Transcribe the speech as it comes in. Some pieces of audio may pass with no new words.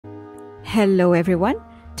Hello everyone.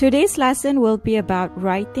 Today's lesson will be about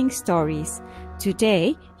writing stories.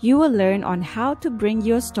 Today, you will learn on how to bring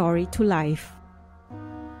your story to life.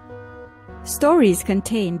 Stories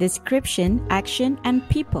contain description, action, and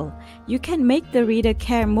people. You can make the reader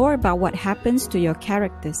care more about what happens to your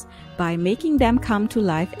characters by making them come to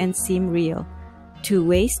life and seem real. Two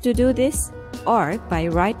ways to do this are by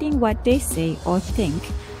writing what they say or think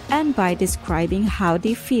and by describing how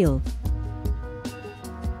they feel.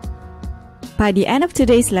 By the end of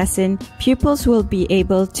today's lesson, pupils will be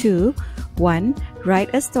able to 1.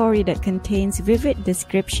 Write a story that contains vivid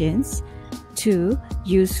descriptions. 2.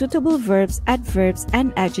 Use suitable verbs, adverbs,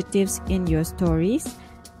 and adjectives in your stories.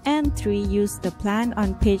 And 3. Use the plan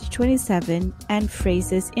on page 27 and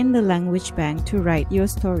phrases in the language bank to write your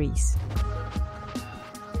stories.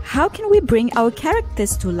 How can we bring our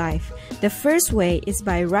characters to life? The first way is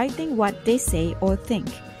by writing what they say or think.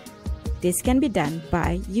 This can be done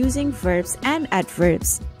by using verbs and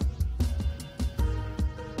adverbs.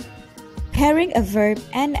 Pairing a verb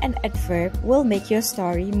and an adverb will make your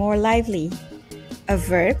story more lively. A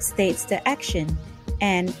verb states the action,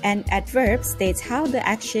 and an adverb states how the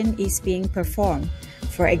action is being performed.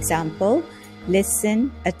 For example,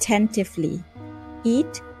 listen attentively,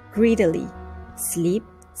 eat greedily, sleep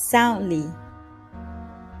soundly.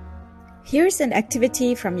 Here's an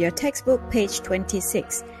activity from your textbook, page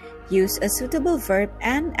 26. Use a suitable verb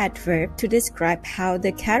and adverb to describe how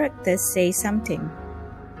the characters say something.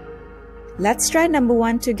 Let's try number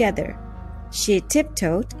 1 together. She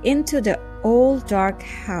tiptoed into the old dark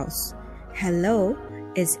house. Hello,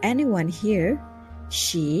 is anyone here?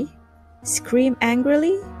 She screamed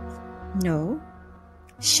angrily? No.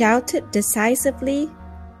 Shouted decisively?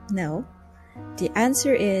 No. The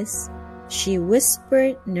answer is she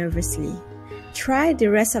whispered nervously. Try the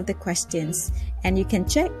rest of the questions and you can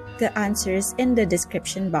check the answers in the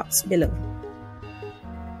description box below.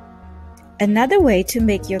 Another way to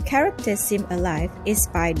make your characters seem alive is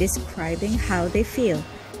by describing how they feel.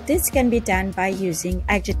 This can be done by using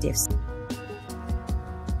adjectives.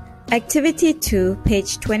 Activity 2,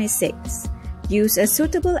 page 26. Use a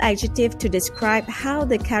suitable adjective to describe how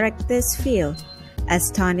the characters feel.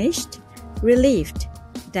 Astonished, relieved,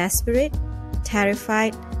 desperate,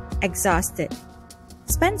 terrified, exhausted.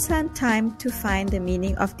 Spend some time to find the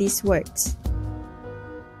meaning of these words.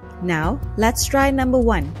 Now, let's try number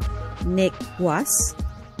 1. Nick was.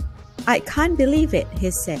 I can't believe it,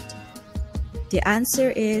 he said. The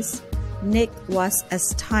answer is Nick was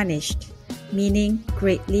astonished, meaning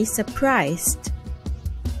greatly surprised.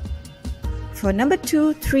 For number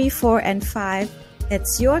 2, 3, 4, and 5,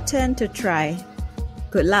 it's your turn to try.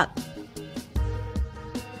 Good luck!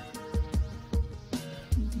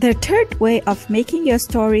 The third way of making your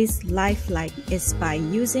stories lifelike is by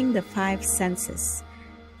using the 5 senses.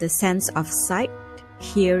 The sense of sight,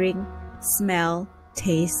 hearing, smell,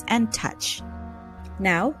 taste, and touch.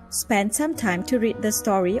 Now, spend some time to read the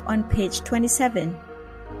story on page 27.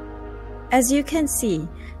 As you can see,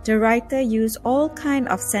 the writer used all kinds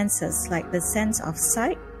of senses like the sense of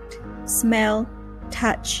sight, smell,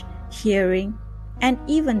 touch, hearing, and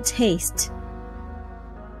even taste.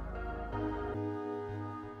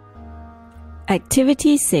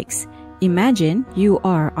 Activity 6. Imagine you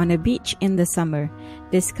are on a beach in the summer.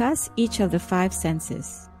 Discuss each of the 5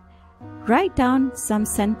 senses. Write down some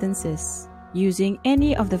sentences using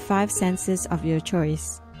any of the 5 senses of your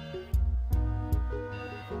choice.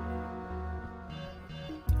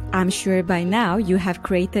 I'm sure by now you have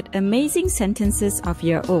created amazing sentences of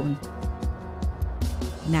your own.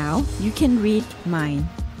 Now you can read mine.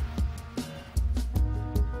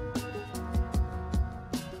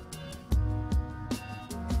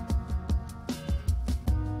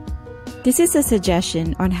 This is a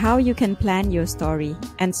suggestion on how you can plan your story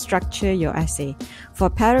and structure your essay.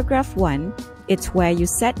 For paragraph 1, it's where you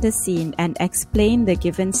set the scene and explain the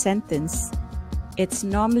given sentence. It's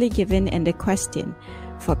normally given in the question.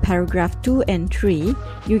 For paragraph 2 and 3,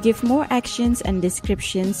 you give more actions and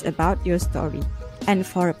descriptions about your story. And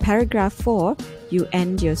for paragraph 4, you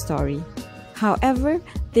end your story. However,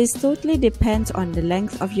 this totally depends on the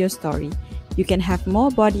length of your story. You can have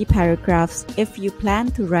more body paragraphs if you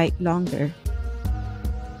plan to write longer.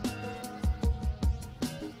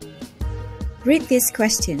 Read this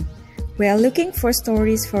question. We are looking for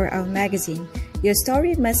stories for our magazine. Your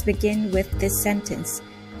story must begin with this sentence.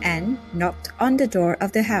 Anne knocked on the door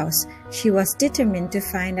of the house. She was determined to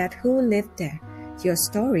find out who lived there. Your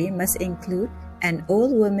story must include an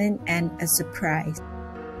old woman and a surprise.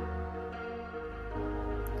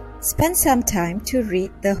 Spend some time to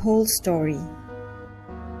read the whole story.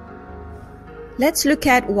 Let's look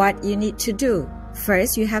at what you need to do.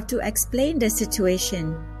 First, you have to explain the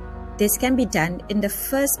situation. This can be done in the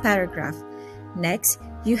first paragraph. Next,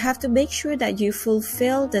 you have to make sure that you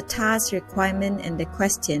fulfill the task requirement in the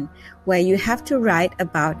question, where you have to write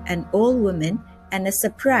about an old woman and a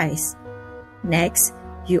surprise. Next,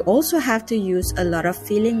 you also have to use a lot of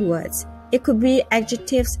feeling words. It could be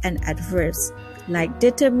adjectives and adverbs, like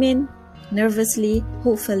determined, nervously,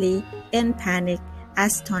 hopefully, in panic,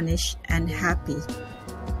 astonished, and happy.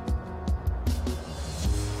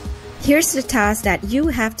 Here's the task that you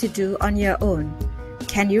have to do on your own.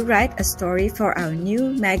 Can you write a story for our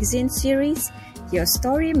new magazine series? Your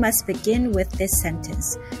story must begin with this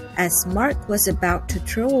sentence. As Mark was about to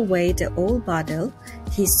throw away the old bottle,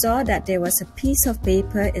 he saw that there was a piece of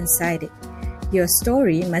paper inside it. Your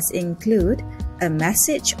story must include a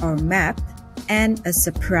message or map and a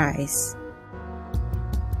surprise.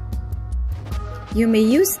 You may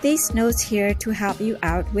use these notes here to help you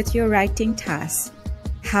out with your writing tasks.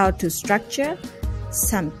 How to structure,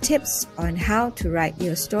 some tips on how to write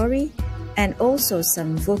your story, and also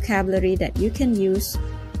some vocabulary that you can use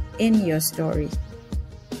in your story.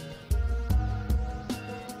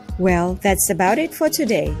 Well, that's about it for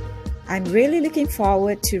today. I'm really looking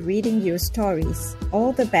forward to reading your stories.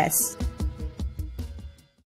 All the best.